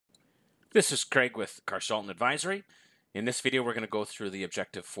This is Craig with Consultant Advisory. In this video, we're going to go through the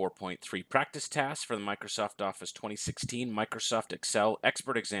Objective 4.3 practice task for the Microsoft Office 2016 Microsoft Excel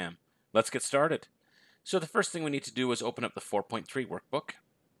Expert Exam. Let's get started. So the first thing we need to do is open up the 4.3 workbook.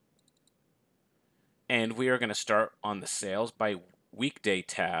 And we are going to start on the Sales by Weekday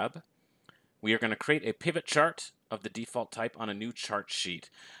tab. We are going to create a pivot chart of the default type on a new chart sheet.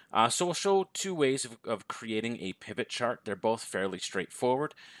 So we'll show two ways of creating a pivot chart. They're both fairly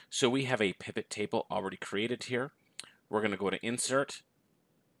straightforward. So we have a pivot table already created here. We're going to go to Insert,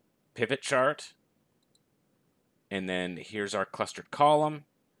 Pivot Chart, and then here's our clustered column.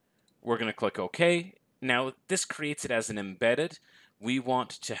 We're going to click OK. Now this creates it as an embedded. We want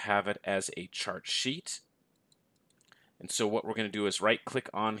to have it as a chart sheet. And so what we're going to do is right click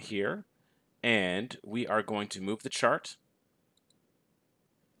on here, and we are going to move the chart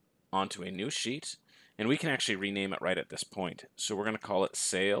onto a new sheet, and we can actually rename it right at this point. So we're going to call it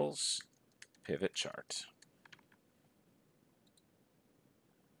Sales Pivot Chart.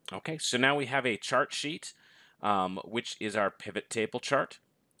 Okay, so now we have a chart sheet, which is our pivot table chart,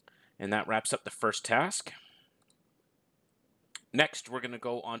 and that wraps up the first task. Next, we're going to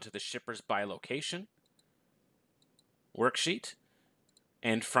go on to the shippers by location worksheet,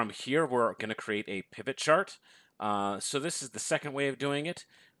 and from here we're going to create a pivot chart. So this is the second way of doing it,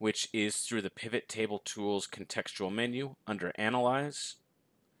 which is through the Pivot Table Tools contextual menu under Analyze.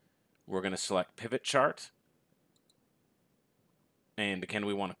 We're going to select Pivot Chart. And again,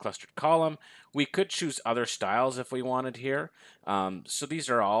 we want a clustered column. We could choose other styles if we wanted here. So these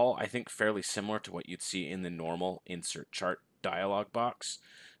are all, I think, fairly similar to what you'd see in the normal Insert Chart dialog box.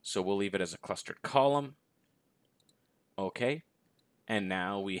 So we'll leave it as a clustered column. Okay. And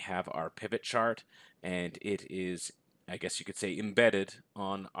now we have our pivot chart, and it is, I guess you could say, embedded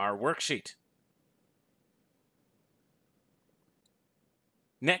on our worksheet.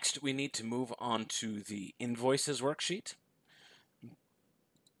 Next, we need to move on to the Invoices worksheet.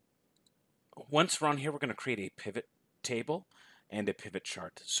 Once we're on here, we're going to create a pivot table and a pivot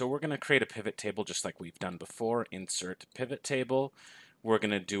chart. So we're going to create a pivot table just like we've done before. Insert pivot table. We're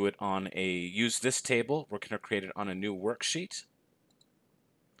going to do it on use this table. We're going to create it on a new worksheet.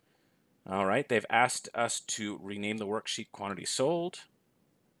 All right, they've asked us to rename the worksheet quantity sold.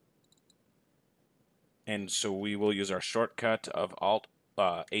 And so we will use our shortcut of Alt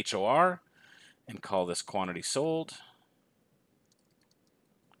HOR and call this quantity sold.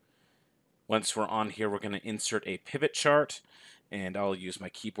 Once we're on here, we're going to insert a pivot chart, and I'll use my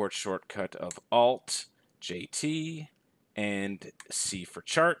keyboard shortcut of Alt JT and C for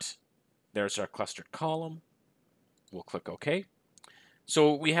chart. There's our clustered column. We'll click OK.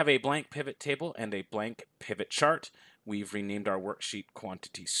 So we have a blank pivot table and a blank pivot chart. We've renamed our worksheet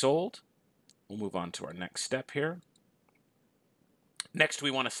quantity sold. We'll move on to our next step here. Next,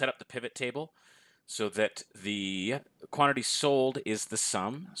 we want to set up the pivot table so that the quantity sold is the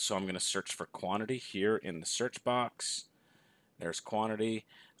sum. So I'm going to search for quantity here in the search box. There's quantity.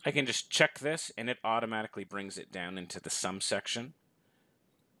 I can just check this, and it automatically brings it down into the sum section.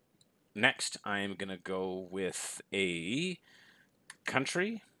 Next, I'm going to go with a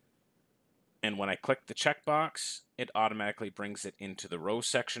country, and when I click the checkbox, it automatically brings it into the row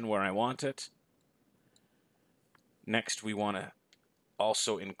section where I want it. Next, we want to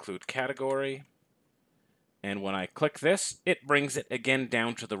also include category, and when I click this, it brings it again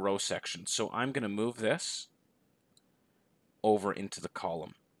down to the row section. So I'm going to move this over into the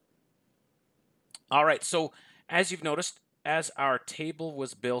column. All right, so as you've noticed, as our table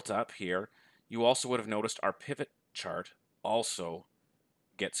was built up here, you also would have noticed our pivot chart also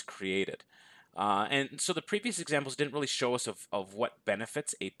gets created. And so the previous examples didn't really show us of what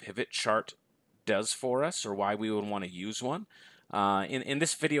benefits a pivot chart does for us or why we would want to use one. In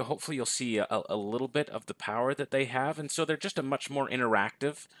this video, hopefully you'll see a little bit of the power that they have. And so they're just a much more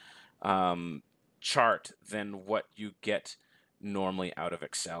interactive chart than what you get normally out of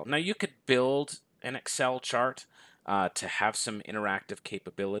Excel. Now you could build an Excel chart to have some interactive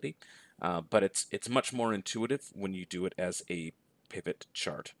capability, but it's much more intuitive when you do it as a pivot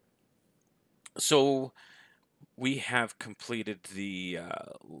chart. So we have completed the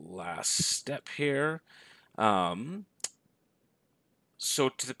last step here. So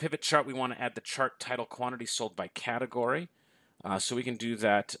to the pivot chart, we want to add the chart title quantity sold by category. So we can do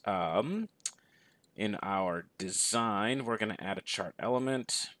that in our design. We're going to add a chart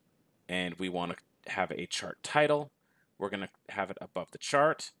element, and we want to have a chart title. We're going to have it above the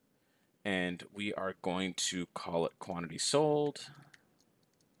chart, and we are going to call it quantity sold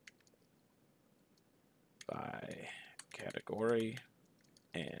by category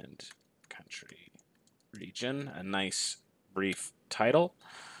and country region. A nice brief title.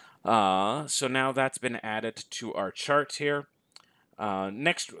 So now that's been added to our chart here.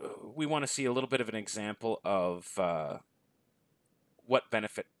 Next, we want to see a little bit of an example of what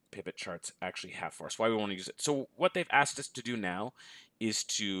benefit pivot charts actually have for us, why we want to use it. So what they've asked us to do now is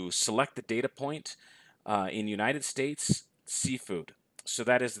to select the data point in United States seafood. So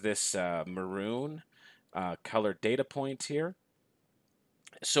that is this maroon colored data point here.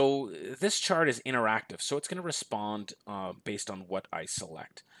 So this chart is interactive, so it's going to respond based on what I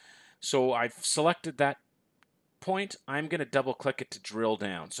select. So I've selected that point. I'm going to double click it to drill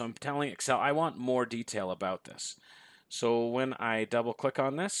down. So I'm telling Excel I want more detail about this. So when I double click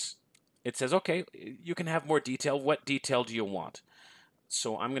on this, it says, okay, you can have more detail. What detail do you want?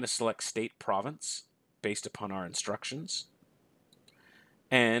 So I'm going to select state province based upon our instructions.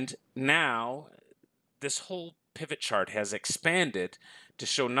 And now this whole pivot chart has expanded to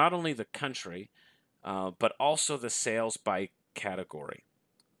show not only the country, but also the sales by category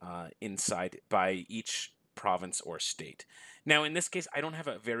inside by each province or state. Now, in this case, I don't have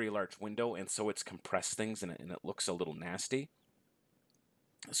a very large window, and so it's compressed things, and it looks a little nasty.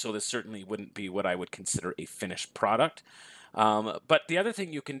 So this certainly wouldn't be what I would consider a finished product. But the other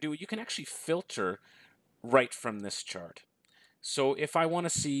thing you can do, you can actually filter right from this chart. So if I want to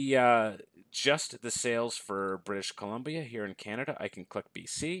see just the sales for British Columbia here in Canada, I can click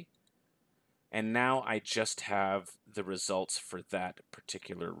BC. And now I just have the results for that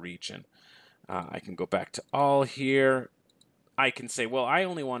particular region. I can go back to all here. I can say, well, I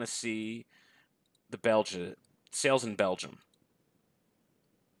only want to see the sales in Belgium.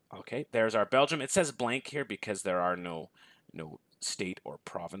 Okay, there's our Belgium. It says blank here because there are no state or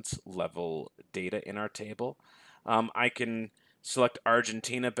province level data in our table. I can select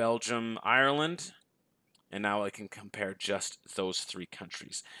Argentina, Belgium, Ireland, and now I can compare just those three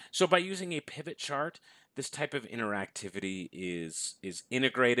countries. So by using a pivot chart, this type of interactivity is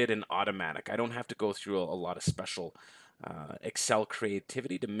integrated and automatic. I don't have to go through a lot of special Excel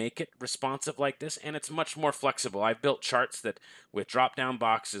creativity to make it responsive like this, and it's much more flexible. I've built charts that with drop-down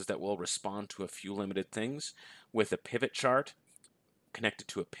boxes that will respond to a few limited things. With a pivot chart connected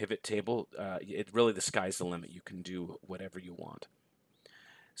to a pivot table, it really, the sky's the limit. You can do whatever you want.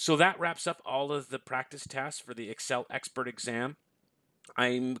 So that wraps up all of the practice tasks for the Excel Expert exam.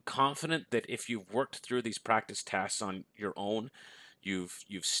 I'm confident that if you've worked through these practice tasks on your own, you've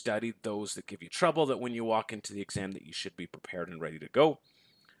studied those that give you trouble, that when you walk into the exam that you should be prepared and ready to go.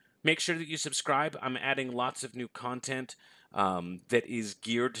 Make sure that you subscribe. I'm adding lots of new content that is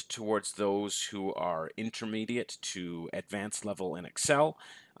geared towards those who are intermediate to advanced level in Excel.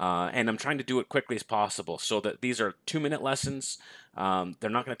 And I'm trying to do it quickly as possible so that these are 2-minute lessons. They're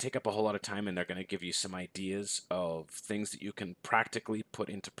not going to take up a whole lot of time, and they're going to give you some ideas of things that you can practically put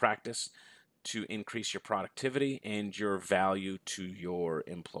into practice to increase your productivity and your value to your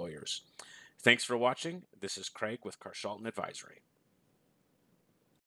employers. Thanks for watching. This is Craig with Carshalton Advisory.